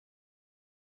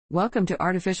Welcome to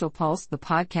Artificial Pulse, the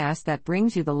podcast that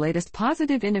brings you the latest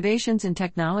positive innovations in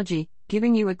technology,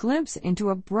 giving you a glimpse into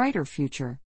a brighter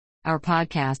future. Our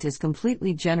podcast is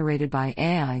completely generated by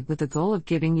AI with the goal of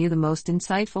giving you the most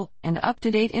insightful and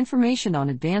up-to-date information on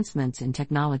advancements in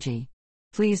technology.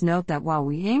 Please note that while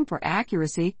we aim for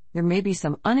accuracy, there may be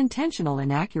some unintentional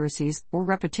inaccuracies or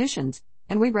repetitions,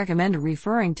 and we recommend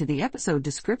referring to the episode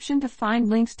description to find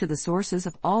links to the sources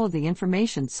of all of the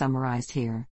information summarized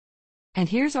here. And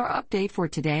here's our update for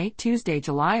today, Tuesday,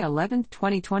 July 11,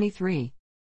 2023.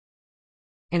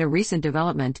 In a recent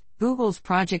development, Google's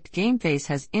Project GameFace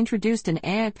has introduced an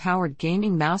AI-powered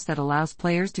gaming mouse that allows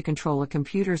players to control a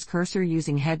computer's cursor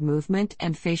using head movement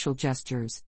and facial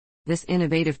gestures. This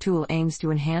innovative tool aims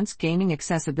to enhance gaming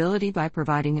accessibility by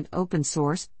providing an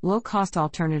open-source, low-cost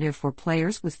alternative for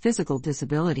players with physical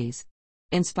disabilities.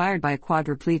 Inspired by a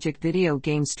quadriplegic video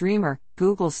game streamer,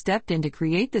 Google stepped in to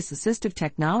create this assistive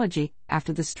technology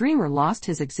after the streamer lost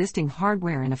his existing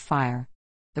hardware in a fire.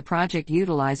 The project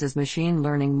utilizes machine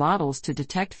learning models to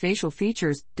detect facial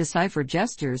features, decipher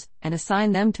gestures, and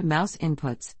assign them to mouse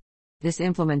inputs. This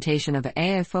implementation of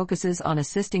AI focuses on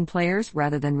assisting players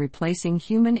rather than replacing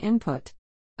human input.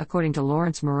 According to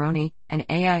Lawrence Moroney, an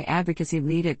AI advocacy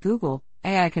lead at Google,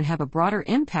 AI can have a broader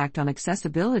impact on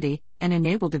accessibility and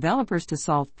enable developers to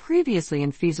solve previously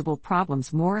infeasible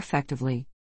problems more effectively.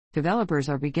 Developers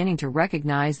are beginning to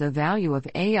recognize the value of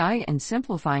AI in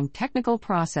simplifying technical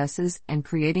processes and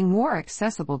creating more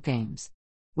accessible games.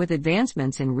 With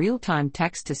advancements in real-time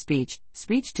text-to-speech,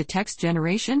 speech-to-text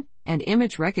generation, and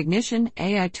image recognition,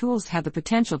 AI tools have the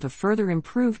potential to further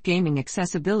improve gaming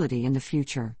accessibility in the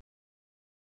future.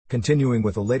 Continuing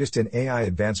with the latest in AI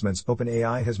advancements,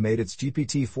 OpenAI has made its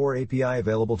GPT-4 API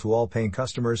available to all paying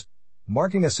customers,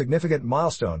 marking a significant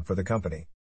milestone for the company.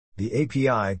 The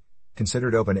API,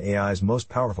 considered OpenAI's most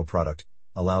powerful product,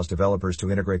 allows developers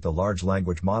to integrate the large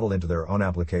language model into their own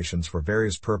applications for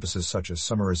various purposes such as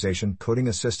summarization, coding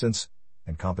assistance,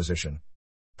 and composition.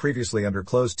 Previously under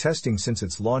closed testing since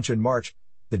its launch in March,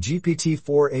 the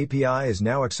GPT-4 API is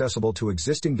now accessible to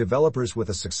existing developers with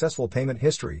a successful payment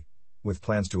history, with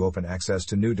plans to open access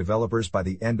to new developers by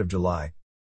the end of July.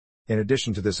 In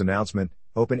addition to this announcement,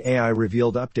 OpenAI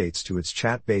revealed updates to its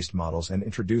chat-based models and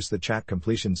introduced the Chat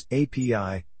Completions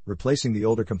API, replacing the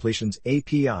older Completions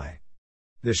API.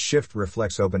 This shift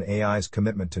reflects OpenAI's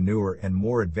commitment to newer and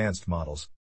more advanced models.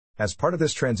 As part of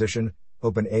this transition,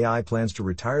 OpenAI plans to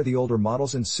retire the older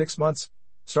models in 6 months,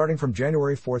 starting from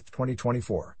January 4,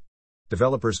 2024.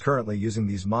 Developers currently using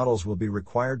these models will be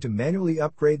required to manually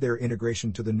upgrade their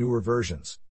integration to the newer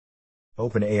versions.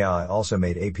 OpenAI also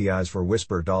made APIs for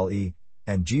Whisper DALL-E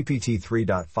and GPT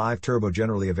 3.5 Turbo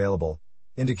generally available,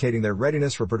 indicating their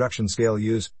readiness for production-scale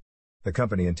use. The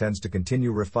company intends to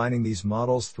continue refining these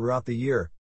models throughout the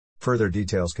year. Further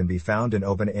details can be found in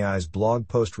OpenAI's blog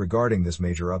post regarding this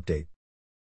major update.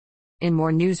 In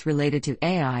more news related to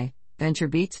AI,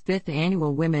 VentureBeat's 5th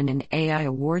Annual Women in AI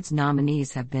Awards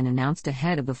nominees have been announced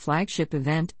ahead of the flagship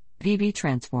event, VB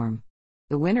Transform.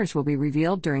 The winners will be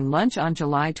revealed during lunch on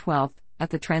July 12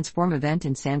 at the Transform event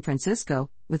in San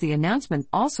Francisco, with the announcement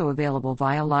also available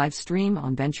via live stream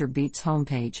on VentureBeat's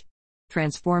homepage.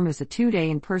 Transform is a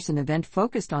 2-day in-person event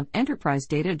focused on enterprise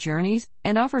data journeys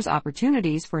and offers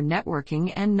opportunities for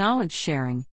networking and knowledge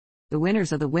sharing. The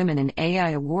winners of the Women in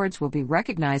AI Awards will be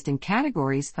recognized in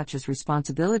categories such as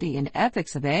Responsibility and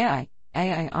Ethics of AI,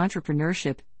 AI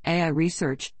Entrepreneurship, AI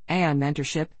Research, AI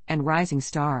Mentorship, and Rising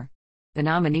Star. The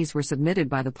nominees were submitted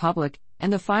by the public,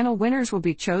 and the final winners will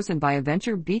be chosen by a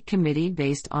VentureBeat committee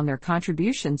based on their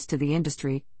contributions to the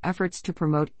industry, efforts to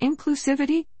promote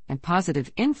inclusivity, and positive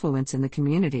influence in the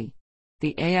community.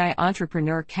 The AI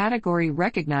Entrepreneur category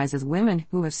recognizes women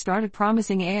who have started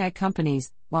promising AI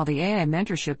companies, while the AI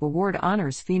Mentorship Award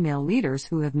honors female leaders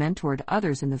who have mentored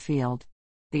others in the field.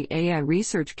 The AI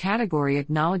Research category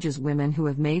acknowledges women who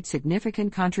have made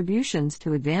significant contributions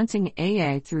to advancing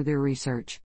AI through their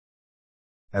research.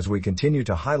 As we continue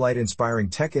to highlight inspiring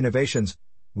tech innovations,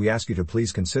 we ask you to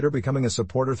please consider becoming a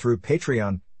supporter through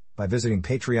Patreon by visiting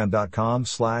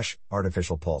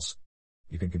patreon.com/artificialpulse.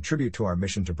 You can contribute to our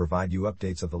mission to provide you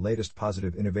updates of the latest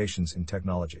positive innovations in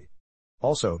technology.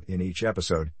 Also, in each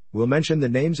episode, we'll mention the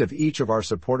names of each of our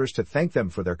supporters to thank them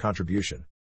for their contribution.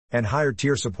 And higher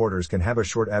tier supporters can have a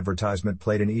short advertisement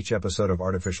played in each episode of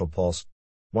Artificial Pulse.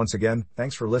 Once again,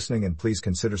 thanks for listening and please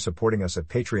consider supporting us at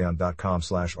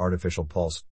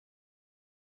patreon.com/artificialpulse.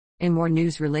 In more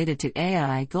news related to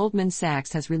AI, Goldman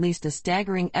Sachs has released a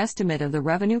staggering estimate of the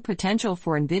revenue potential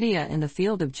for NVIDIA in the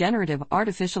field of generative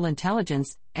artificial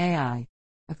intelligence, AI.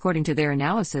 According to their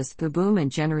analysis, the boom in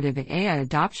generative AI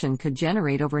adoption could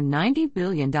generate over $90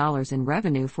 billion in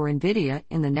revenue for NVIDIA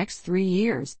in the next 3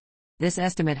 years. This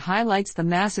estimate highlights the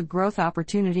massive growth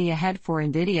opportunity ahead for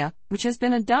NVIDIA, which has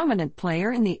been a dominant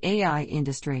player in the AI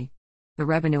industry. The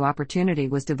revenue opportunity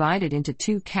was divided into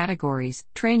 2 categories: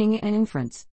 training and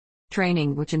inference.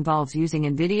 Training, which involves using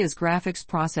NVIDIA's graphics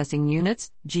processing units,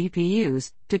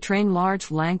 GPUs, to train large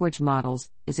language models,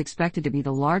 is expected to be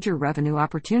the larger revenue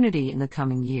opportunity in the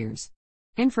coming years.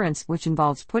 Inference, which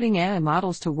involves putting AI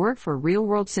models to work for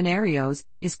real-world scenarios,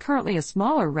 is currently a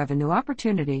smaller revenue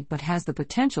opportunity but has the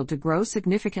potential to grow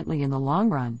significantly in the long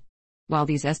run. While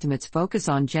these estimates focus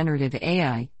on generative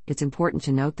AI, it's important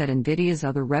to note that NVIDIA's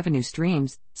other revenue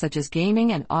streams, such as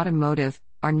gaming and automotive,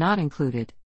 are not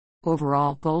included.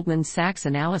 Overall, Goldman Sachs'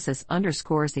 analysis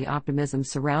underscores the optimism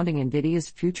surrounding NVIDIA's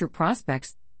future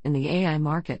prospects in the AI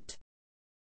market.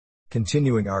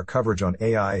 Continuing our coverage on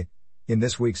AI, in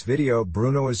this week's video,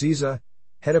 Bruno Aziza,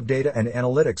 head of data and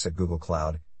analytics at Google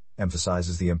Cloud,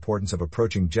 emphasizes the importance of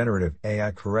approaching generative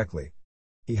AI correctly.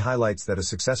 He highlights that a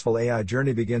successful AI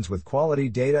journey begins with quality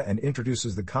data and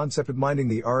introduces the concept of minding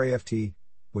the RAFT,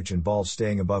 which involves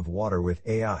staying above water with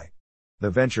AI. The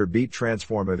Venture Beat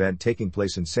Transform event taking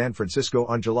place in San Francisco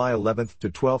on July 11th to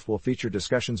 12th will feature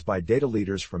discussions by data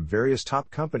leaders from various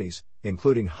top companies,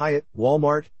 including Hyatt,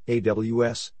 Walmart,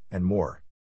 AWS, and more.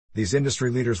 These industry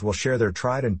leaders will share their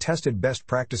tried and tested best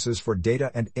practices for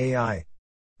data and AI.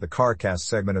 The CarCast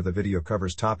segment of the video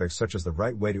covers topics such as the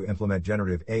right way to implement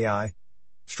generative AI,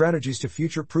 strategies to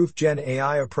future-proof Gen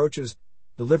AI approaches,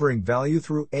 delivering value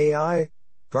through AI,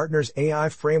 Gartner's AI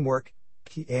framework,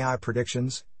 key AI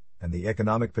predictions, and the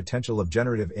economic potential of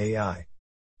generative AI.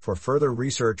 For further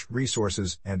research,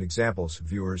 resources, and examples,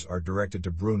 viewers are directed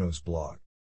to Bruno's blog.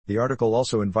 The article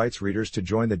also invites readers to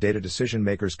join the data decision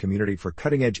makers community for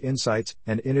cutting-edge insights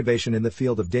and innovation in the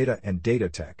field of data and data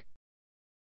tech.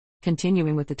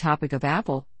 Continuing with the topic of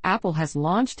Apple, Apple has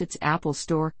launched its Apple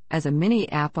Store as a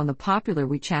mini app on the popular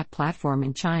WeChat platform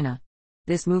in China.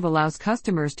 This move allows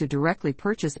customers to directly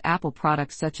purchase Apple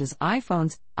products such as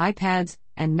iPhones, iPads,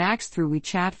 and Macs through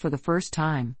WeChat for the first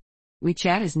time.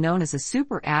 WeChat is known as a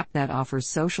super app that offers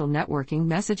social networking,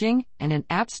 messaging, and an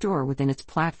app store within its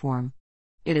platform.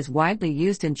 It is widely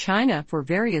used in China for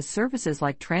various services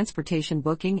like transportation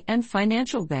booking and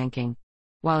financial banking.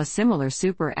 While a similar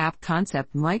super app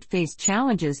concept might face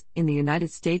challenges in the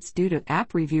United States due to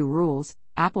app review rules,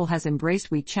 Apple has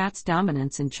embraced WeChat's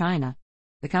dominance in China.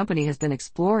 The company has been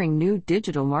exploring new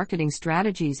digital marketing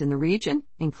strategies in the region,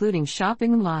 including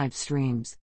shopping live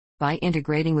streams. By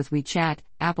integrating with WeChat,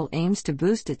 Apple aims to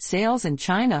boost its sales in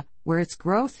China, where its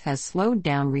growth has slowed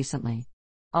down recently.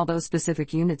 Although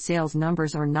specific unit sales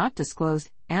numbers are not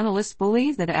disclosed, analysts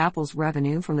believe that Apple's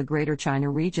revenue from the Greater China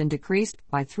region decreased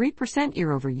by 3%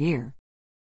 year-over-year.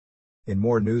 In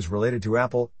more news related to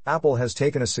Apple, Apple has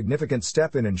taken a significant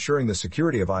step in ensuring the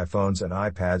security of iPhones and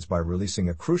iPads by releasing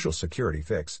a crucial security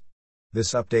fix.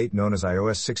 This update, known as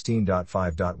iOS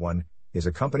 16.5.1, is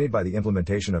accompanied by the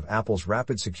implementation of Apple's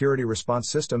Rapid Security Response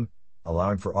System,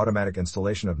 allowing for automatic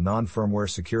installation of non-firmware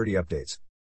security updates.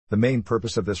 The main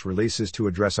purpose of this release is to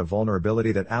address a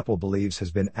vulnerability that Apple believes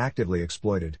has been actively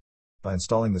exploited. By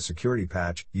installing the security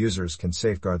patch, users can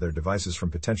safeguard their devices from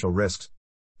potential risks.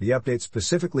 The update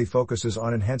specifically focuses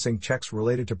on enhancing checks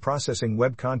related to processing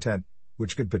web content,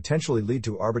 which could potentially lead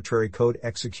to arbitrary code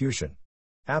execution.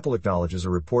 Apple acknowledges a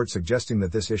report suggesting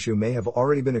that this issue may have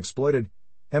already been exploited,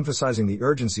 emphasizing the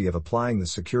urgency of applying the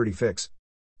security fix.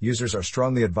 Users are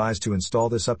strongly advised to install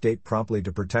this update promptly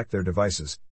to protect their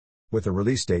devices. With the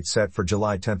release date set for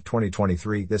July 10,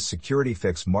 2023, this security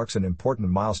fix marks an important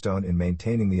milestone in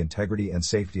maintaining the integrity and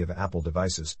safety of Apple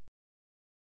devices.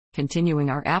 Continuing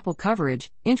our Apple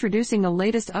coverage, introducing the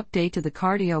latest update to the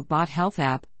KardioBot Health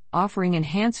app, offering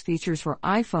enhanced features for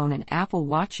iPhone and Apple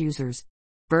Watch users.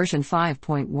 Version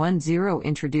 5.10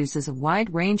 introduces a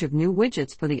wide range of new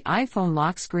widgets for the iPhone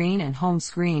lock screen and home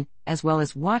screen, as well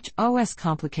as Watch OS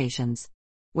complications.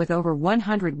 With over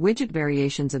 100 widget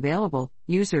variations available,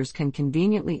 users can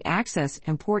conveniently access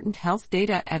important health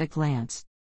data at a glance.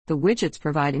 The widgets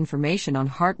provide information on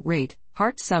heart rate,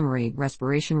 heart summary,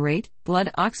 respiration rate,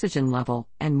 blood oxygen level,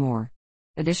 and more.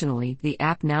 Additionally, the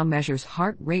app now measures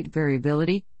heart rate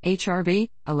variability, HRV,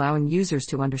 allowing users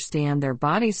to understand their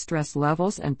body's stress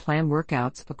levels and plan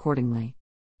workouts accordingly.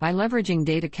 By leveraging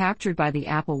data captured by the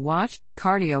Apple Watch,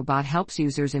 KardioBot helps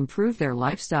users improve their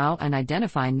lifestyle and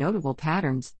identify notable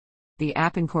patterns. The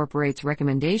app incorporates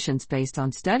recommendations based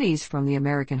on studies from the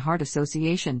American Heart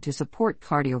Association to support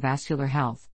cardiovascular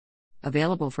health.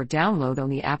 Available for download on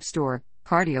the App Store,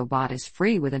 KardioBot is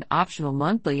free with an optional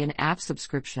monthly in-app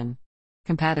subscription.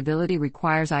 Compatibility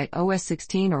requires iOS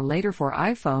 16 or later for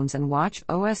iPhones and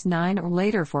watchOS 9 or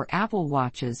later for Apple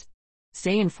Watches.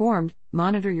 Stay informed,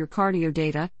 monitor your cardio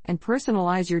data, and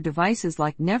personalize your devices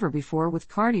like never before with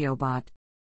CardioBot.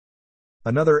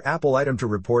 Another Apple item to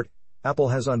report: Apple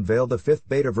has unveiled the fifth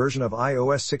beta version of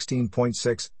iOS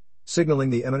 16.6, signaling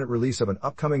the imminent release of an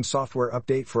upcoming software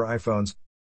update for iPhones.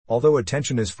 Although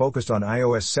attention is focused on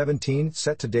iOS 17,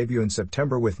 set to debut in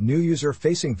September with new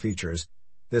user-facing features,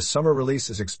 this summer release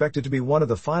is expected to be one of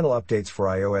the final updates for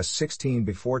iOS 16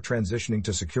 before transitioning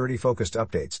to security-focused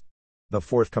updates. The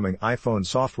forthcoming iPhone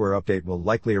software update will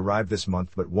likely arrive this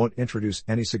month but won't introduce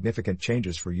any significant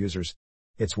changes for users.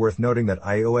 It's worth noting that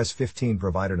iOS 15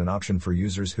 provided an option for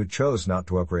users who chose not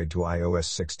to upgrade to iOS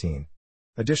 16.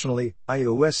 Additionally,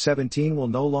 iOS 17 will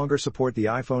no longer support the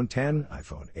iPhone X,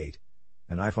 iPhone 8,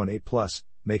 and iPhone 8 Plus,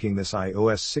 making this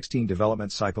iOS 16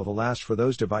 development cycle the last for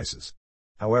those devices.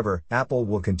 However, Apple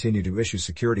will continue to issue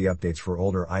security updates for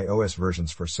older iOS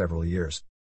versions for several years.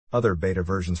 Other beta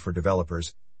versions for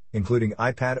developers, including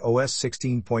iPadOS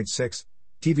 16.6,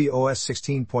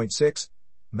 tvOS 16.6,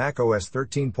 macOS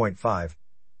 13.5,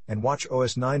 and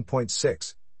watchOS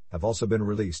 9.6, have also been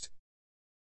released.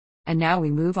 And now we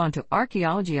move on to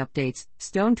archaeology updates.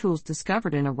 Stone tools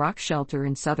discovered in a rock shelter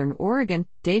in southern Oregon,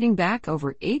 dating back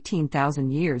over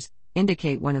 18,000 years,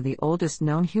 indicate one of the oldest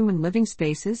known human living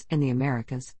spaces in the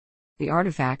Americas. The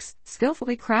artifacts,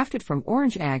 skillfully crafted from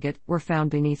orange agate, were found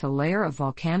beneath a layer of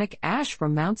volcanic ash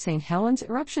from Mount St. Helens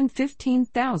eruption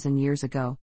 15,000 years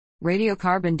ago.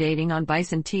 Radiocarbon dating on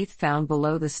bison teeth found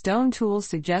below the stone tools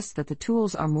suggests that the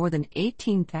tools are more than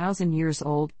 18,000 years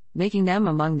old, making them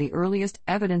among the earliest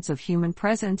evidence of human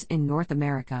presence in North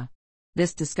America.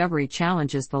 This discovery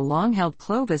challenges the long-held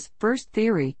Clovis first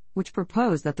theory, which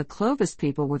proposed that the Clovis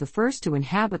people were the first to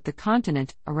inhabit the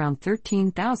continent around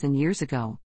 13,000 years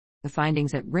ago. The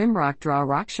findings at Rimrock Draw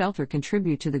Rock Shelter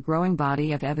contribute to the growing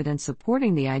body of evidence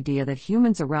supporting the idea that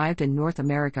humans arrived in North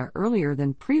America earlier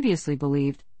than previously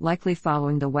believed, likely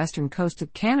following the western coast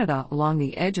of Canada along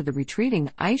the edge of the retreating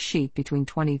ice sheet between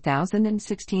 20,000 and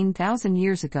 16,000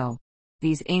 years ago.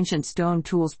 These ancient stone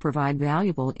tools provide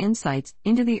valuable insights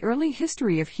into the early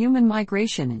history of human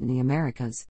migration in the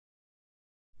Americas.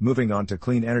 Moving on to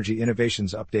clean energy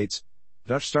innovations updates,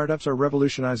 Dutch startups are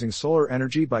revolutionizing solar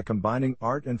energy by combining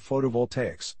art and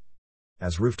photovoltaics.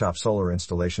 As rooftop solar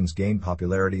installations gain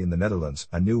popularity in the Netherlands,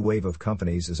 a new wave of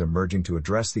companies is emerging to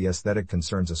address the aesthetic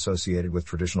concerns associated with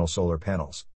traditional solar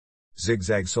panels.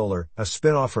 Zigzag Solar, a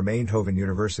spin-off from Eindhoven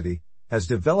University, has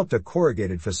developed a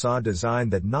corrugated facade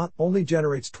design that not only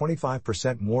generates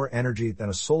 25% more energy than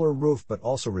a solar roof but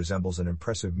also resembles an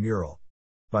impressive mural.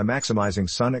 By maximizing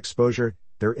sun exposure,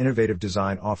 their innovative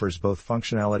design offers both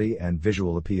functionality and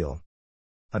visual appeal.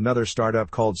 Another startup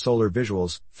called Solar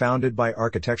Visuals, founded by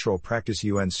architectural practice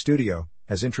UN Studio,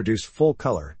 has introduced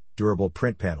full-color, durable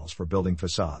print panels for building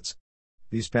facades.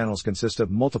 These panels consist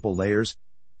of multiple layers,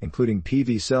 including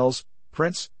PV cells,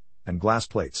 prints, and glass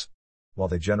plates. While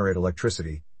they generate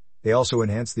electricity, they also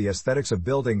enhance the aesthetics of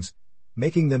buildings,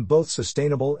 making them both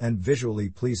sustainable and visually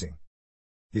pleasing.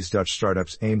 These Dutch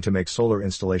startups aim to make solar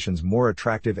installations more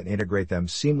attractive and integrate them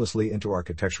seamlessly into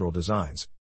architectural designs.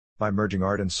 By merging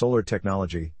art and solar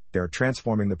technology, they are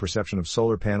transforming the perception of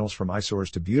solar panels from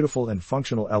eyesores to beautiful and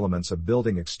functional elements of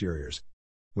building exteriors.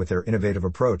 With their innovative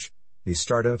approach, these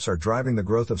startups are driving the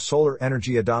growth of solar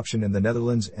energy adoption in the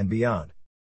Netherlands and beyond.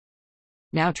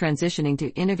 Now transitioning to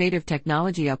innovative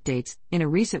technology updates, in a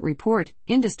recent report,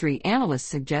 industry analysts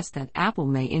suggest that Apple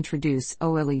may introduce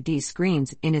OLED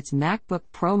screens in its MacBook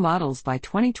Pro models by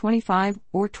 2025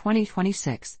 or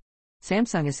 2026.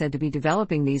 Samsung is said to be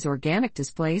developing these organic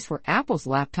displays for Apple's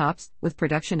laptops, with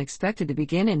production expected to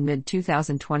begin in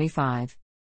mid-2025.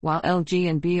 While LG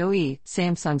and BOE,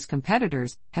 Samsung's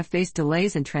competitors, have faced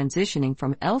delays in transitioning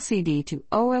from LCD to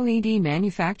OLED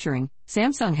manufacturing,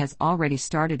 Samsung has already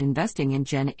started investing in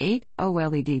Gen 8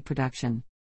 OLED production.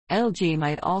 LG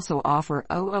might also offer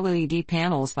OLED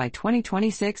panels by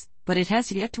 2026, but it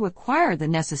has yet to acquire the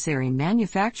necessary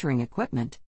manufacturing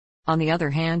equipment. On the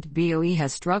other hand, BOE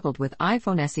has struggled with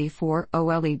iPhone SE4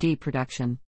 OLED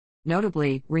production.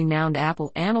 Notably, renowned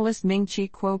Apple analyst Ming-Chi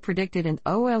Kuo predicted an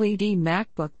OLED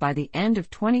MacBook by the end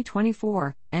of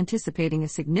 2024, anticipating a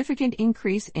significant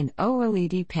increase in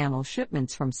OLED panel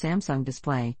shipments from Samsung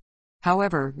Display.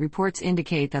 However, reports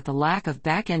indicate that the lack of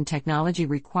back-end technology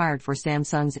required for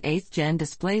Samsung's 8th-gen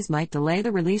displays might delay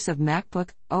the release of MacBook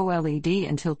OLED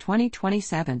until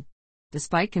 2027.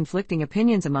 Despite conflicting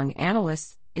opinions among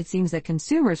analysts, it seems that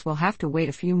consumers will have to wait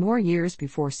a few more years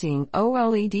before seeing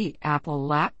OLED Apple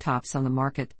laptops on the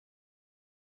market.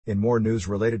 In more news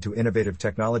related to innovative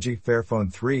technology,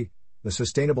 Fairphone 3, the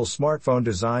sustainable smartphone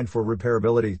designed for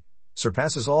repairability,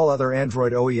 surpasses all other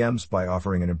Android OEMs by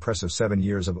offering an impressive 7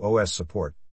 years of OS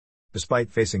support.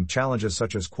 Despite facing challenges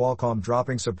such as Qualcomm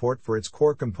dropping support for its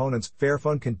core components,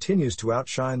 Fairphone continues to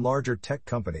outshine larger tech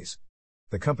companies.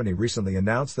 The company recently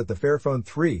announced that the Fairphone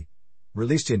 3,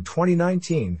 released in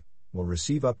 2019, will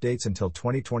receive updates until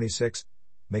 2026,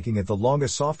 making it the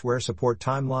longest software support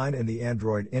timeline in the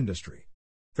Android industry.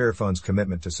 Fairphone's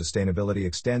commitment to sustainability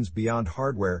extends beyond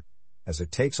hardware, as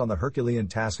it takes on the Herculean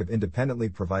task of independently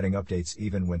providing updates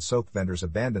even when SoC vendors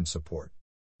abandon support.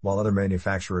 While other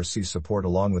manufacturers cease support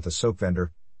along with the SoC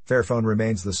vendor, Fairphone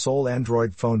remains the sole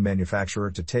Android phone manufacturer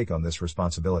to take on this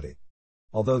responsibility.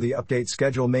 Although the update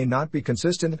schedule may not be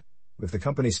consistent, with the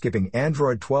company skipping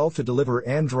Android 12 to deliver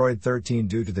Android 13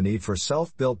 due to the need for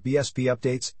self-built BSP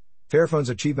updates, Fairphone's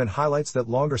achievement highlights that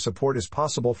longer support is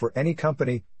possible for any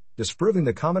company, disproving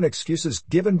the common excuses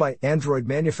given by Android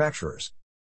manufacturers.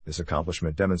 This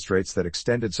accomplishment demonstrates that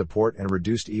extended support and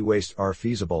reduced e-waste are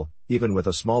feasible, even with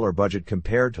a smaller budget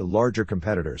compared to larger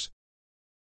competitors.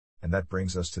 And that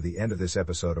brings us to the end of this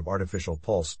episode of Artificial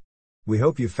Pulse. We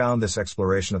hope you found this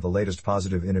exploration of the latest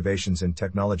positive innovations in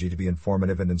technology to be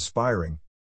informative and inspiring.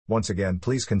 Once again,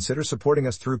 please consider supporting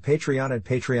us through Patreon at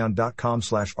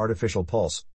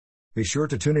patreon.com/artificialpulse. Be sure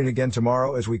to tune in again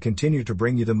tomorrow as we continue to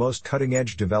bring you the most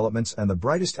cutting-edge developments and the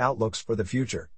brightest outlooks for the future.